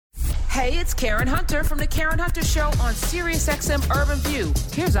Hey, it's Karen Hunter from The Karen Hunter Show on SiriusXM Urban View.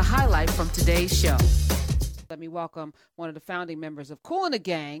 Here's a highlight from today's show. Let me welcome one of the founding members of Kool and the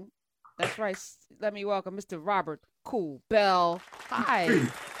Gang. That's right. Let me welcome Mr. Robert Kool Bell. Hi.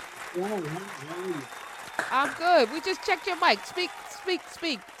 I'm good. We just checked your mic. Speak.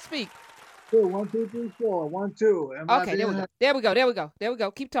 Two, 1, 2, 3, 4. 1, 2. Okay, there we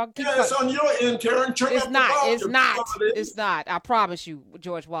go. Keep talking. Yeah, it's on your end, Karen. It's not. I promise you,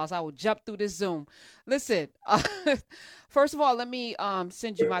 George Wallace, I will jump through this Zoom. Listen, first of all, let me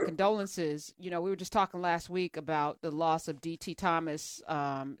send you my condolences. You know, we were just talking last week about the loss of D.T. Thomas,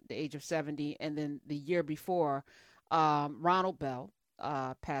 the age of 70, and then the year before, Ronald Bell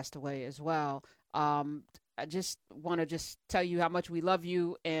passed away as well. I just want to tell you how much we love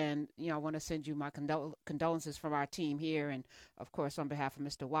you, and I want to send you my condolences from our team here, and of course on behalf of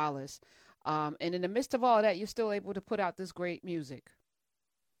Mr. Wallace. And in the midst of all of that, you're still able to put out this great music.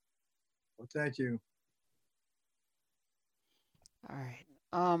 Well, thank you. All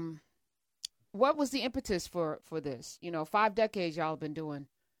right. What was the impetus for this? 5 decades y'all have been doing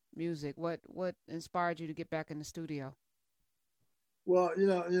music. What inspired you to get back in the studio? Well,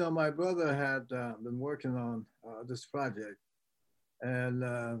 my brother had been working on this project,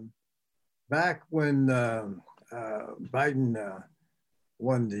 and back when Biden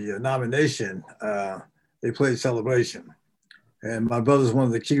won the nomination, they played Celebration, and my brother's one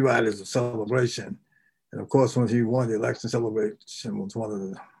of the key writers of Celebration, and of course, when he won the election, Celebration was one of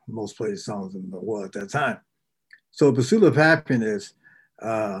the most played songs in the world at that time. So, Pursuit of Happiness.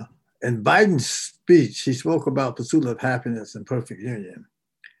 In Biden's speech, he spoke about pursuit of happiness and perfect union.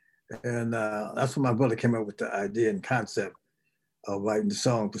 And that's when my brother came up with the idea and concept of writing the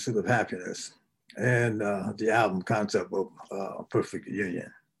song Pursuit of Happiness and the album concept of Perfect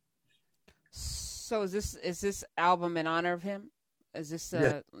Union. So is this album in honor of him? Is this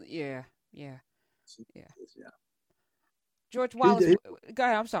yeah. George Wallace, go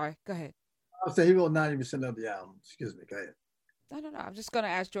ahead. I'm sorry. Go ahead. I'll say he wrote 90% of the album. Excuse me. Go ahead. No. I'm just going to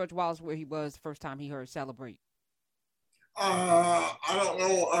ask George Wallace where he was the first time he heard Celebrate. I don't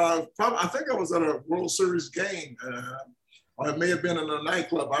know. I think I was at a World Series game. Or it may have been in a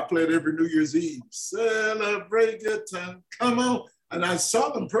nightclub. I played every New Year's Eve. Celebrate good time. Come on. And I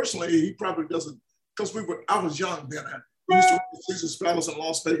saw them personally. He probably doesn't, because I was young then. We used to work at Caesar's Palace in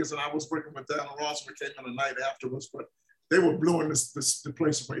Las Vegas, and I was working with Dan and Ross. We came in the night afterwards, but they were blowing the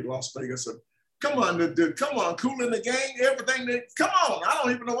place away, Las Vegas. And come on, come on, Kool and the Gang, everything. Come on, I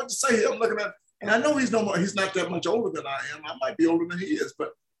don't even know what to say here. I'm looking at, and I know he's not that much older than I am. I might be older than he is,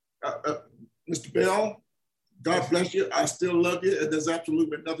 but Mr. Bell, God bless you. I still love you, and there's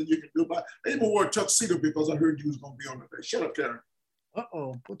absolutely nothing you can do about it. I even wore a tuxedo because I heard you was going to be on today. Shut up, Karen.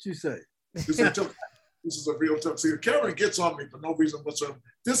 Uh-oh, what you say? This is a real tuxedo. Karen gets on me for no reason whatsoever.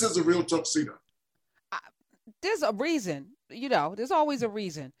 This is a real tuxedo. There's a reason, there's always a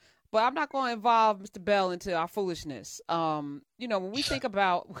reason. But I'm not going to involve Mr. Bell into our foolishness. When we think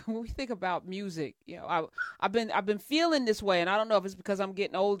about music, I've been feeling this way, and I don't know if it's because I'm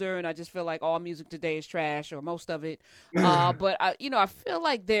getting older and I just feel like all music today is trash or most of it. But I feel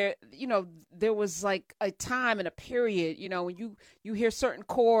like there was like a time and a period, when you hear certain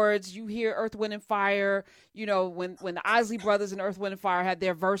chords, you hear Earth, Wind and Fire. When the Isley Brothers and Earth, Wind and Fire had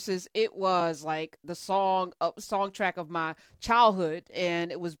their verses, it was like the soundtrack of my childhood,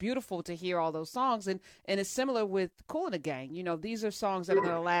 and it was beautiful to hear all those songs, and it's similar with Kool and the Gang. These are songs that are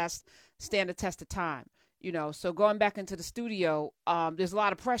going to stand the test of time. So going back into the studio, there's a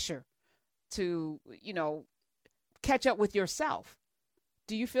lot of pressure to catch up with yourself.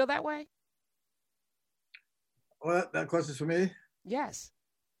 Do you feel that way? Well, that question's for me. Yes.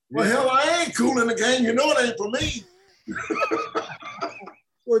 Well, hell, I ain't Kool and the Gang. You know it ain't for me.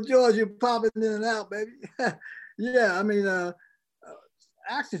 Well, George, you're popping in and out, baby. Yeah, I mean,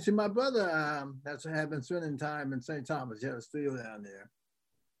 actually, see, my brother had been spending time in St. Thomas. He had a studio down there,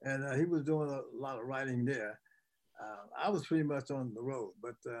 and he was doing a lot of writing there. I was pretty much on the road,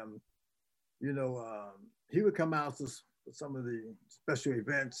 but he would come out to some of the special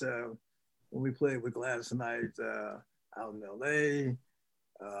events when we played with Gladys Knight out in LA,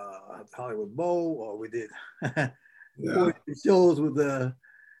 Hollywood Bowl, or we did shows with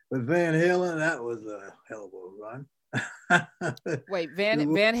Van Halen. That was a hell of a run. Wait, Van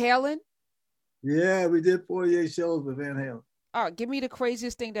Halen? Yeah, we did 48 shows with Van Halen. All right, give me the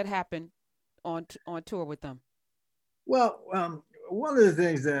craziest thing that happened on tour with them. Well, one of the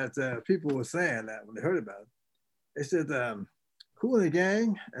things that people were saying that when they heard about it, they said Kool and the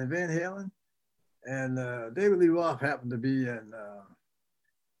Gang and Van Halen and David Lee Roth happened to be in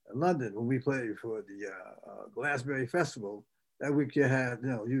London when we played for the Glastonbury Festival That week you had,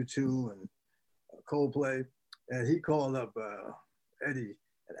 U2 and Coldplay, and he called up Eddie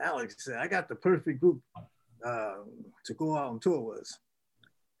and Alex and said, "I got the perfect group to go out on tour with."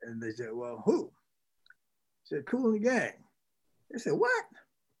 And they said, "Well, who?" He said, "Kool and the Gang." They said, "What?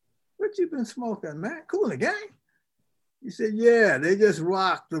 What you been smoking, man? Kool and the Gang?" He said, "Yeah, they just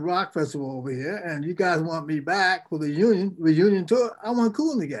rocked the rock festival over here, and you guys want me back for the reunion tour. I want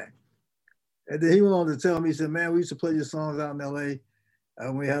Kool and the Gang." And then he went on to tell me, he said, "Man, we used to play your songs out in LA.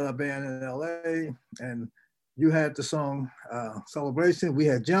 We had a band in LA, and you had the song Celebration. We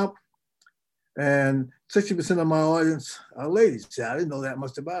had Jump, and 60% of my audience are ladies." I said, "I didn't know that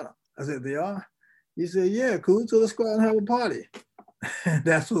much about them." I said, "They are?" He said, "Yeah, cool. So let's go out and have a party."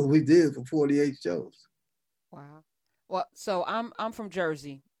 That's what we did for 48 shows. Wow. Well, so I'm from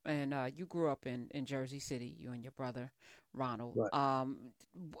Jersey, and you grew up in Jersey City, you and your brother Ronald. Right.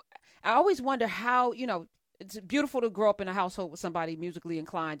 I always wonder how, it's beautiful to grow up in a household with somebody musically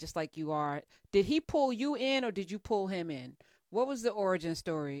inclined, just like you are. Did he pull you in, or did you pull him in? What was the origin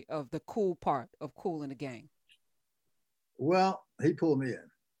story of the cool part of Kool and the Gang? Well, he pulled me in.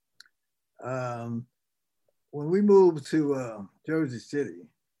 When we moved to Jersey City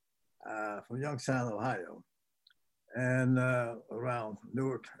from Youngstown, Ohio, and around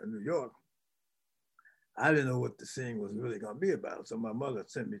Newark, New York, I didn't know what the scene was really going to be about. So my mother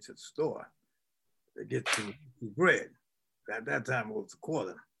sent me to the store to get some bread. At that time, it was a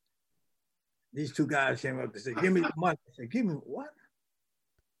quarter. These two guys came up and said, "Give me the money." I said, "Give me what?"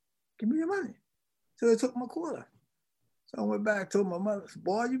 "Give me your money." So they took my quarter. So I went back, told my mother,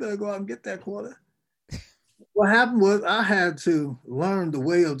 "Boy, you better go out and get that quarter." What happened was I had to learn the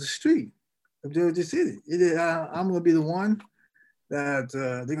way of the street of Jersey City. I'm going to be the one that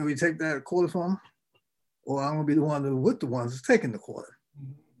they're going to be taking that quarter from, or I'm going to be the one with the ones that's taking the quarter.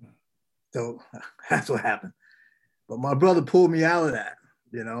 So that's what happened. But my brother pulled me out of that,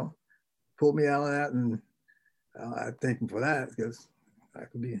 pulled me out of that, and I thank him for that, because I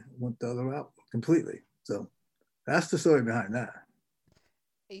could went the other route completely. So that's the story behind that.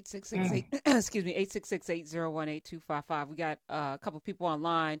 866-801-8255. We got a couple people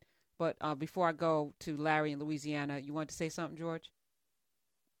online, but before I go to Larry in Louisiana, you want to say something, George?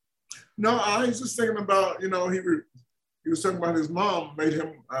 No, I was just thinking about, he was talking about his mom made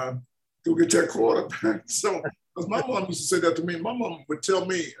him go get that quarter back. So, because my mom used to say that to me. My mom would tell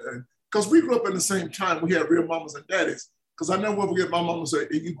me, because we grew up in the same time, we had real mamas and daddies. Because I never will forget my mom would say,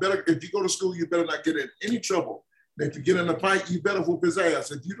 if you go to school, you better not get in any trouble. And if you get in a fight, you better whoop his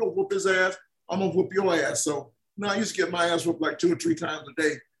ass. If you don't whoop his ass, I'm gonna whoop your ass. So I used to get my ass whooped like 2 or 3 times a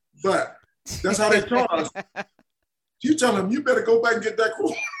day. But that's how they taught us. You tell him, you better go back and get that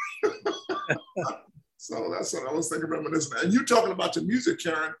quarter. So that's what I was thinking, reminiscing. And you talking about your music,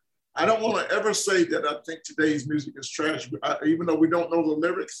 Karen. I don't want to ever say that I think today's music is trash, even though we don't know the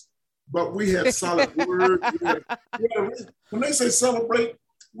lyrics, but we had solid words. When they say celebrate,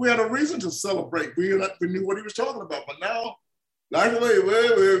 we had a reason to celebrate. We knew what he was talking about. But now, like, wait,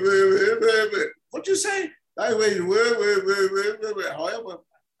 what you say? Like, wait, however,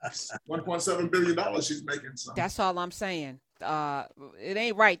 $1.7 billion she's making. So. That's all I'm saying. It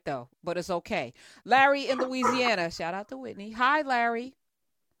ain't right, though, but it's okay. Larry in Louisiana. Shout out to Whitney. Hi, Larry.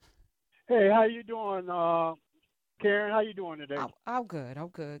 Hey, how you doing, Karen? How you doing today? I'm good. I'm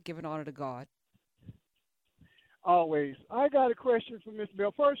good. Giving honor to God. Always. I got a question for Mr.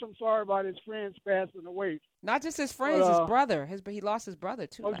 Bell. First, I'm sorry about his friends passing away. Not just his friends, his brother. He lost his brother,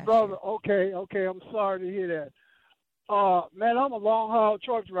 too. His brother. Okay. I'm sorry to hear that. Man, I'm a long-haul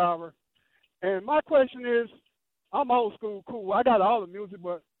truck driver. And my question is, I'm old school cool. I got all the music,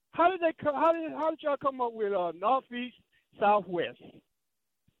 but how did y'all come up with Northeast, Southwest?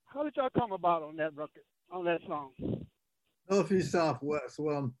 How did y'all come about on that record, on that song? Northeast, Southwest.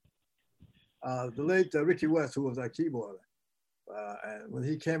 Well, the late Ricky West, who was our keyboarder, and when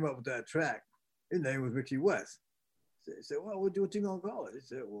he came up with that track, his name was Ricky West. He said, "Well, what you gonna call it?" He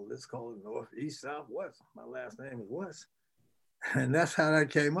said, "Well, let's call it Northeast, Southwest. My last name is West," and that's how that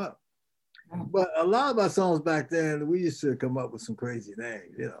came up. But a lot of our songs back then, we used to come up with some crazy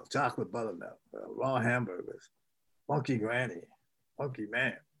names, Chocolate Buttermilk, Raw Hamburgers, Funky Granny, Funky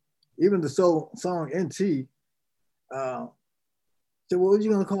Man. Even the song NT said, "Well, what are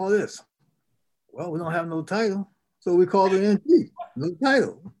you gonna call this?" "Well, we don't have no title, so we called it NT. No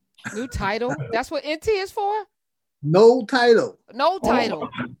title." New title? That's what NT is for? No title. No title.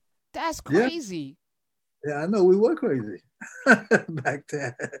 Oh. That's crazy. Yeah, I know, we were crazy back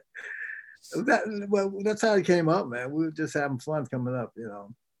then. That's how it came up, man. We were just having fun coming up,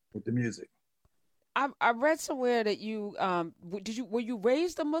 with the music. I read somewhere that you were you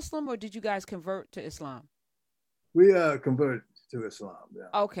raised a Muslim, or did you guys convert to Islam? We converted to Islam.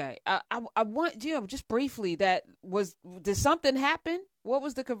 Yeah. Okay. I want, just briefly, did something happen? What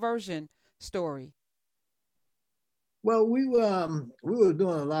was the conversion story? Well, we were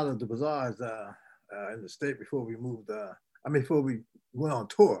doing a lot of the bazaars in the state before we moved. Before we went on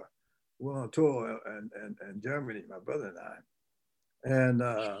tour. We went on tour in Germany, my brother and I. And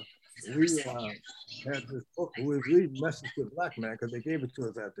we had this book. We was reading Message to the Black Man because they gave it to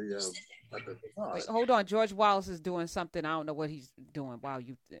us at the bazaar. Wait, hold on, George Wallace is doing something. I don't know what he's doing. Wow,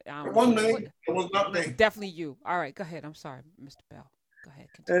 it wasn't me. It was not me. Definitely you. All right, go ahead. I'm sorry, Mr. Bell. Go ahead.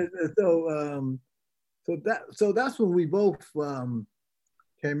 And so that's when we both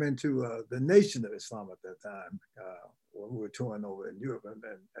came into the Nation of Islam at that time when we were touring over in Europe and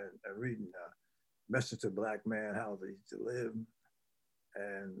reading Message to the Black Man, how they used to live.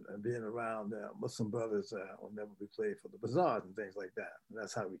 And being around Muslim brothers whenever we played for the bazaars and things like that. And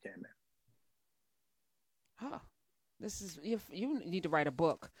that's how we came in. Oh, you need to write a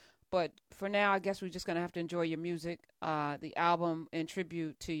book. But for now, I guess we're just going to have to enjoy your music. The album in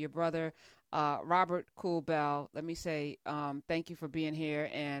tribute to your brother, Robert Kool Bell. Let me say thank you for being here,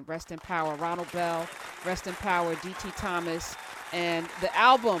 and rest in power, Ronald Bell. Rest in power, D.T. Thomas. And the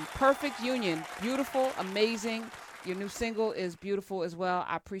album, Perfect Union, beautiful, amazing. Your new single is beautiful as well.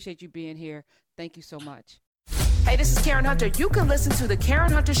 I appreciate you being here. Thank you so much. Hey, this is Karen Hunter. You can listen to The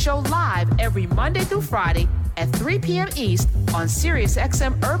Karen Hunter Show live every Monday through Friday at 3 p.m. East on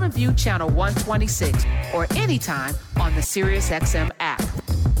SiriusXM Urban View Channel 126 or anytime on the SiriusXM app.